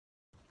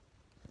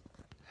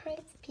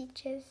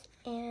Peaches,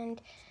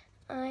 and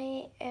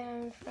I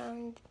am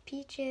from the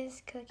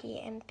Peaches,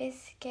 Cookie, and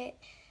Biscuit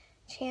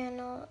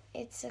channel.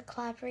 It's a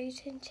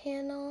collaboration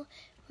channel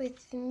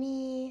with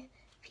me,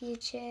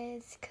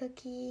 Peaches,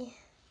 Cookie,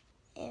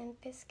 and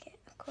Biscuit,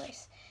 of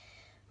course.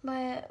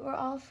 But we're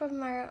all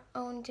from our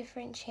own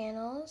different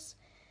channels.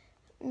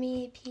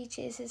 Me,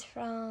 Peaches, is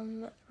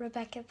from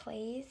Rebecca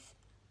Plays,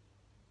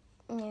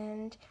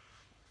 and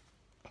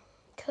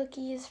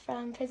Cookie is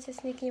from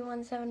Princess Nikki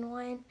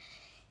 171,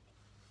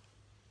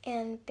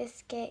 and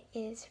Biscuit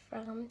is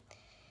from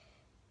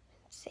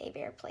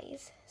Savior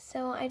Plays.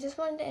 So I just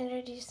wanted to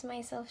introduce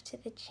myself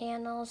to the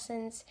channel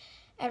since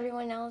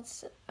everyone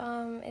else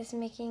is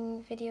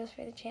making videos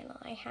for the channel.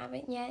 I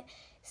haven't yet,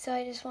 so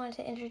I just wanted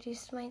to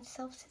introduce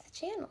myself to the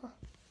channel.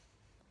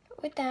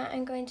 With that,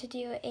 I'm going to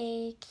do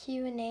a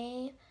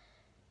Q&A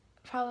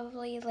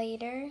probably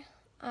later.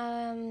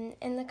 In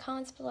the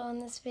comments below in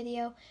this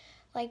video,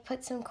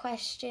 put some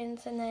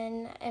questions, and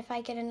then if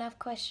I get enough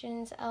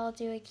questions, I'll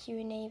do a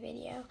Q&A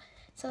video.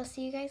 So I'll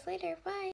see you guys later. Bye!